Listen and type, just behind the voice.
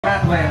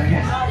playing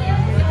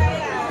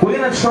again. We're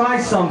gonna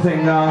try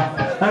something.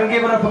 I'm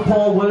giving up a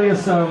Paul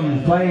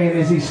Williamson playing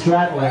Is He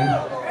Straddling.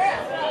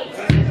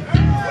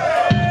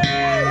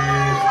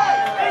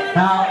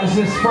 Now, it's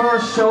his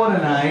first show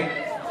tonight,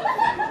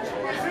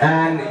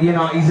 and you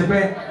know, he's a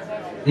bit,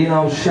 you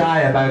know,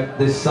 shy about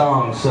this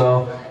song,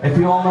 so if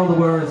you all know the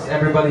words,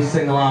 everybody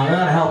sing along. I'm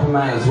gonna help him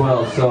out as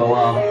well, so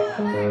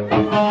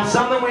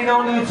something we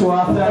don't do too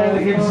often, and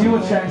it gives you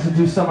a chance to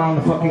do something on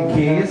the fucking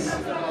keys.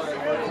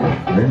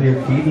 Then your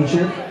key and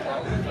shit.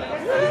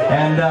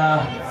 And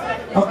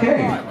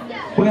okay,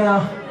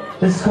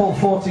 this is called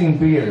 14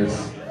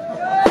 Beers.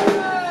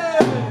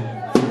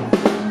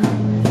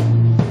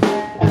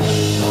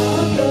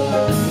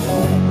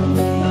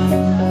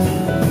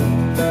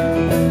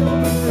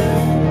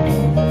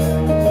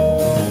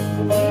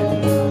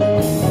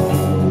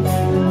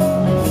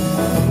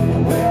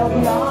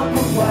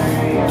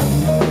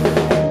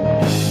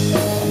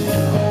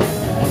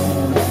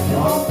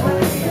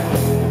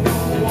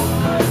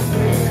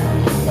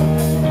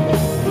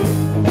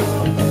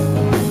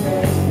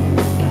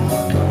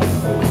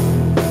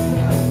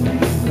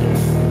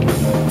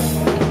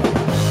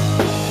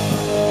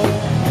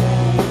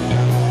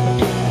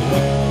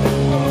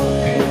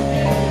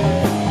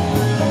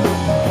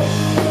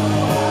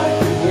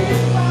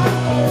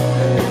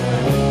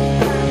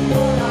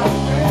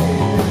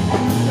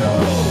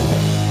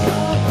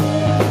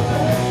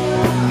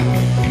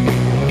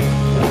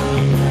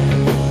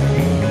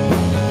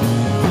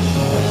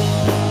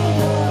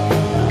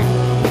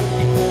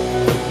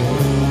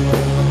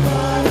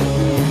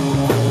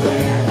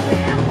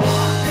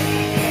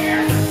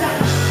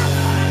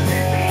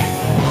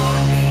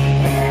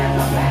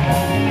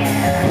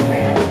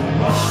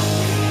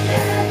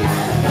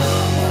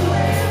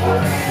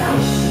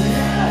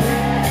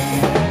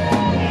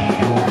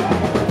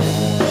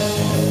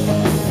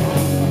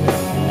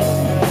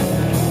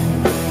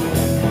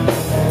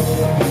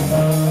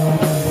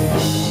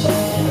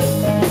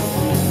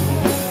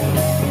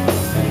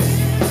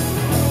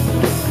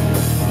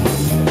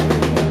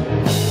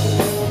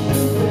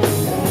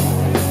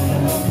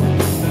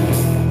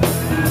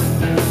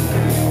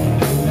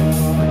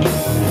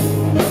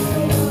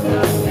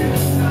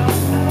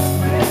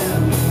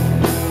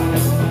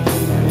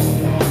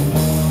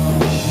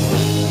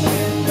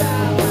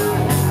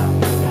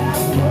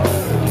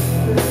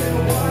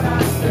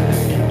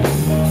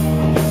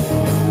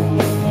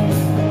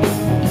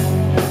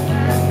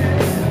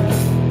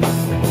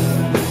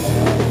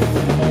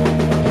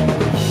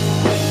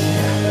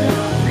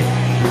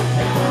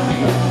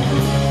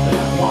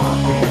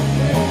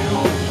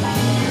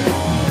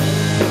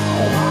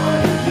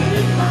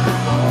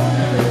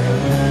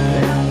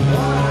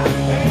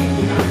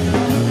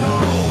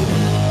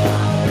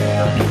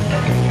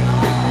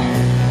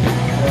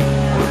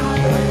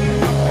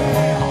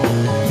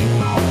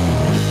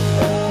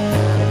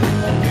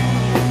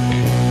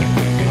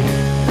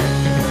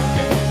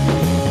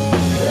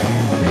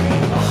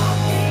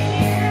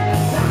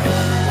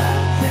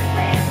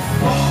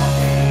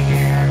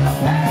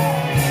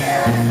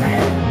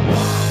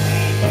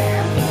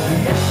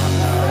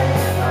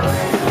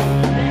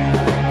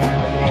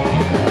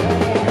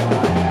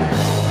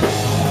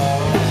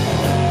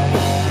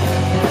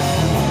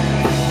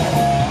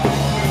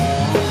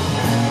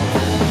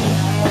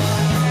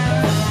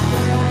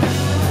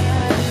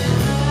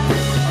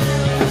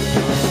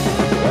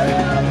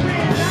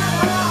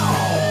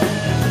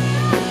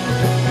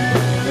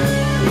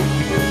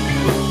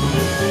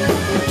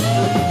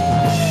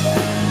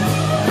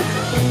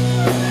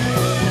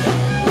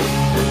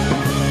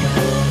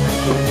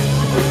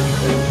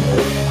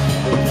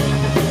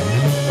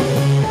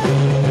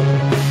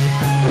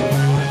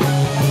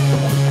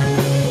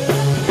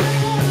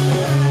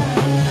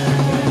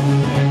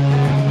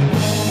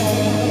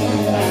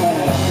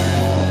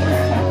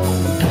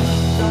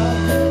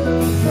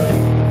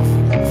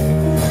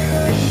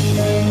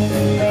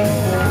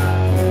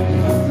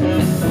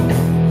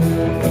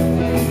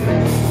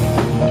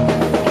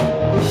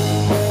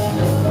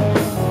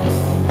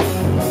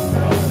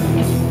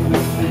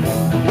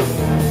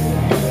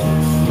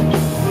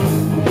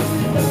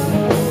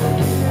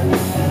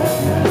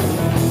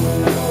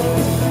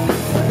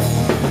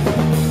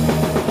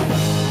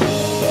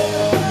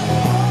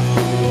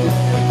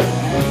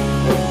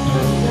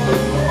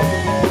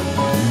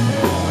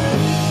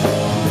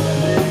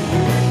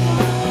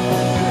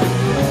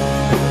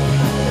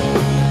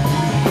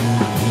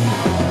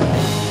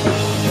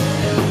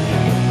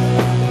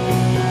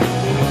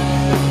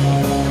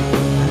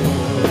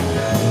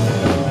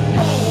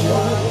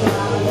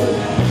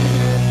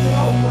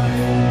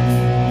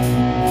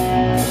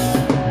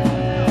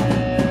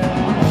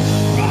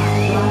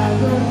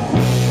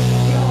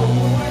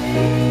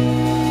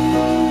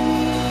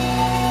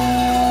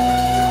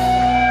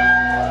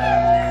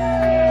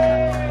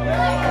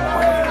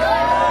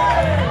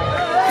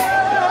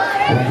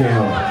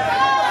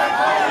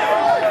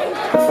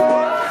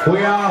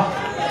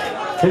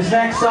 This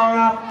next song